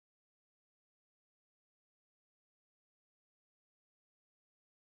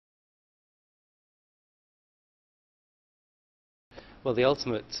Well, the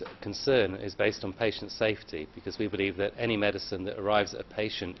ultimate concern is based on patient safety, because we believe that any medicine that arrives at a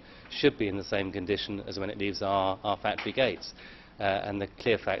patient should be in the same condition as when it leaves our factory gates. And the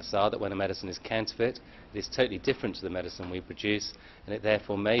clear facts are that when a medicine is counterfeit, it is totally different to the medicine we produce, and it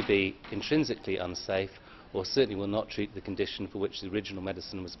therefore may be intrinsically unsafe, or certainly will not treat the condition for which the original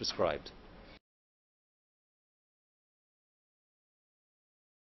medicine was prescribed.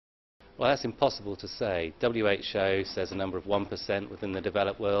 Well, that's impossible to say. WHO says a number of 1% within the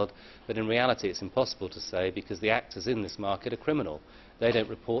developed world, but in reality it's impossible to say because the actors in this market are criminal. They don't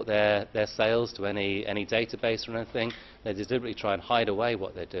report their sales to any database or anything. They deliberately try and hide away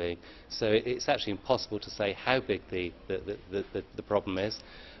what they're doing. So it's actually impossible to say how big the problem is.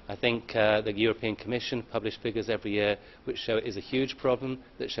 I think the European Commission publish figures every year which show it is a huge problem,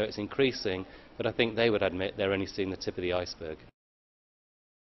 that show it's increasing, but I think they would admit they're only seeing the tip of the iceberg.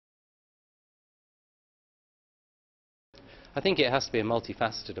 I think it has to be a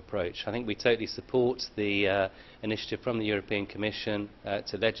multifaceted approach. I think we totally support the initiative from the European Commission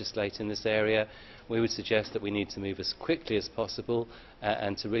to legislate in this area. We would suggest that we need to move as quickly as possible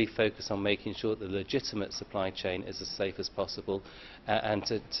and to really focus on making sure that the legitimate supply chain is as safe as possible and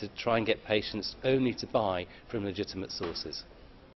to try and get patients only to buy from legitimate sources.